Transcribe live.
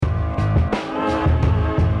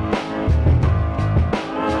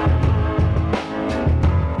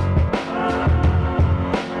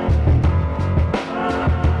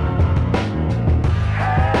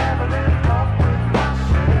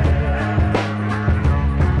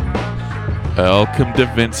Welcome to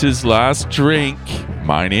Vince's Last Drink.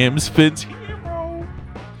 My name's Vince Hero.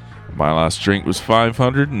 My last drink was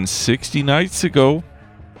 560 nights ago.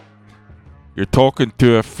 You're talking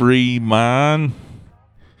to a free man.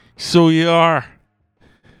 So you are.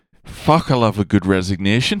 Fuck, I love a good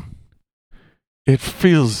resignation. It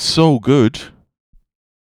feels so good.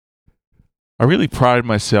 I really pride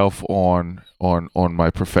myself on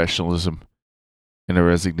my professionalism in a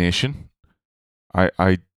resignation.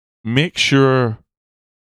 I make sure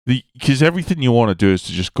because everything you want to do is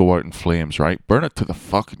to just go out in flames, right? Burn it to the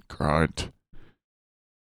fucking ground.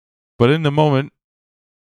 But in the moment,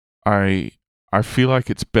 I feel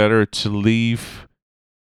like it's better to leave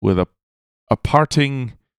with a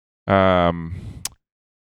parting. I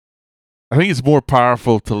think it's more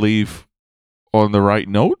powerful to leave on the right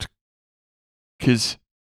note, because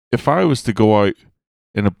if I was to go out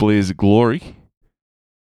in a blaze of glory,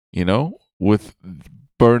 with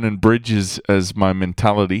burning bridges as my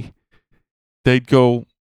mentality, they'd go,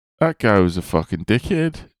 that guy was a fucking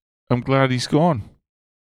dickhead. I'm glad he's gone.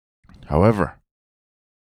 However,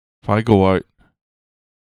 if I go out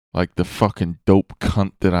like the fucking dope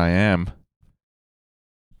cunt that I am,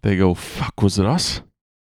 they go, fuck, was it us?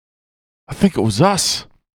 I think it was us.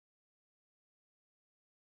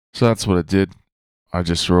 So that's what I did. I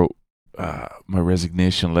just wrote my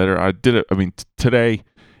resignation letter. I did it. Today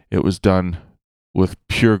it was done with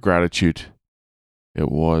pure gratitude.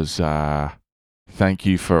 It was, thank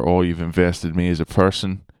you for all you've invested in me as a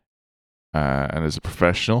person and as a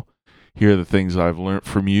professional. Here are the things I've learned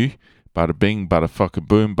from you. Bada bing, bada fucking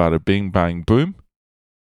boom, bada bing, bang, boom.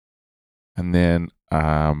 And then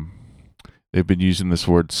they've been using this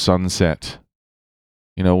word sunset.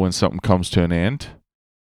 When something comes to an end.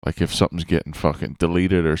 Like if something's getting fucking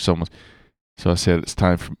deleted or someone. So I said it's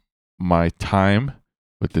time for my time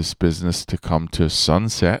with this business to come to a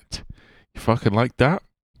sunset. You fucking like that?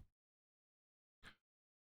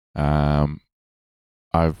 I've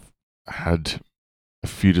had a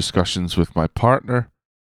few discussions with my partner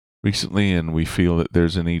recently, and we feel that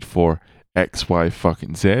there's a need for X, Y,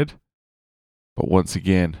 fucking Z. But once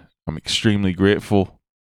again, I'm extremely grateful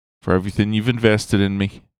for everything you've invested in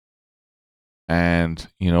me. And,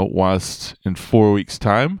 whilst in 4 weeks'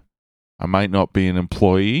 time, I might not be an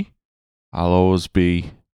employee, I'll always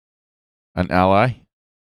be an ally,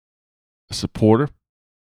 a supporter,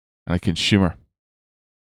 and a consumer.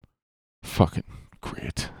 Fucking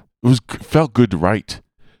great. It felt good to write,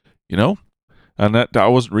 And that I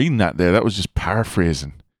wasn't reading that there. That was just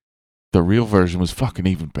paraphrasing. The real version was fucking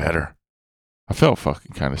even better. I felt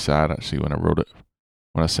fucking kind of sad, actually, when I wrote it,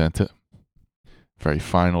 when I sent it. Very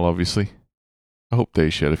final, obviously. I hope they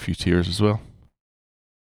shed a few tears as well.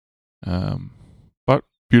 But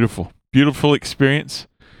beautiful. Beautiful experience.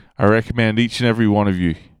 I recommend each and every one of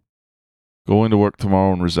you go into work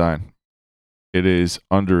tomorrow and resign. It is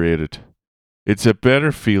underrated. It's a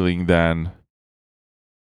better feeling than...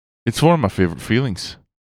 It's one of my favorite feelings.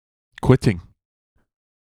 Quitting.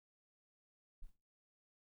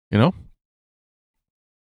 Better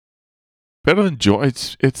than joy.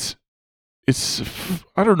 It's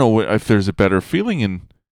I don't know if there's a better feeling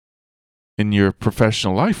in your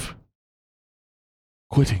professional life.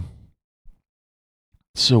 Quitting.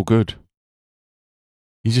 So good.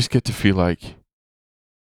 You just get to feel like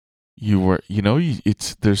you were,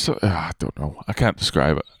 I don't know. I can't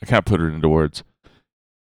describe it. I can't put it into words.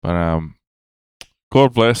 But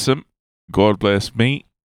God bless him. God bless me.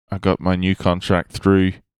 I got my new contract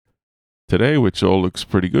through today, which all looks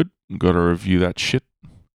pretty good. I'm going to review that shit.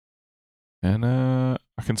 And I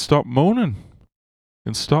can stop moaning.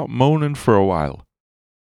 For a while.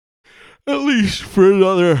 At least for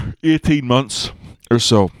another 18 months or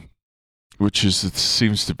so. It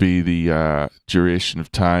seems to be the duration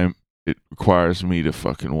of time it requires me to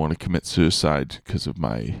fucking want to commit suicide because of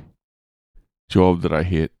my job that I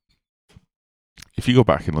hate. If you go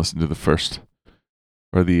back and listen to the first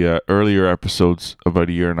or the earlier episodes about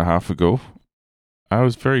a year and a half ago, I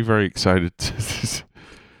was very, very excited to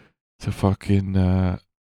fucking to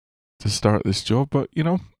start this job, but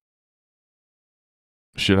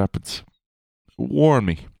shit happens. Warn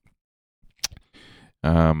me.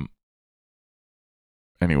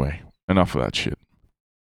 Anyway, enough of that shit.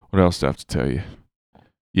 What else do I have to tell you?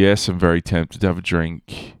 Yes, I'm very tempted to have a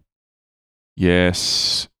drink.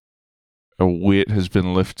 Yes, a weight has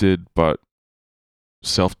been lifted, but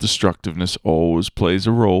self-destructiveness always plays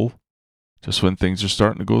a role. Just when things are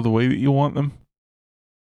starting to go the way that you want them.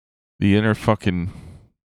 The inner fucking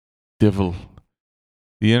devil,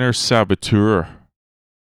 the inner saboteur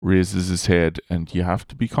raises his head, and you have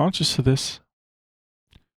to be conscious of this.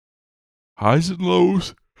 Highs and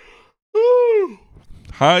lows.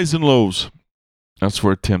 Highs and lows. That's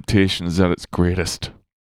where temptation is at its greatest.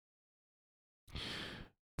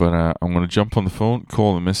 But I'm going to jump on the phone,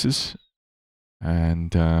 call the missus,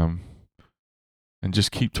 and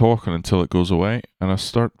just keep talking until it goes away, and I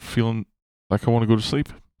start feeling like I want to go to sleep.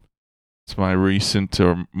 It's my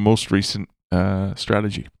most recent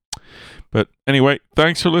strategy. But anyway,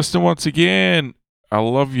 thanks for listening once again. I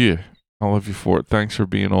love you. I love you for it. Thanks for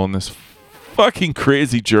being on this fucking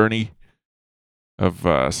crazy journey of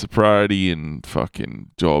sobriety and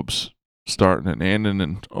fucking jobs starting and ending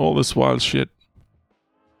and all this wild shit.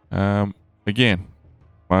 Again,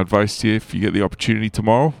 my advice to you, if you get the opportunity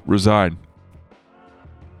tomorrow, resign,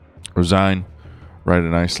 write a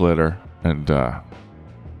nice letter, and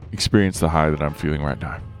experience the high that I'm feeling right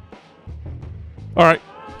now. All right,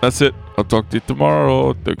 that's it. I'll talk to you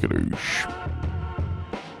tomorrow. Take it easy.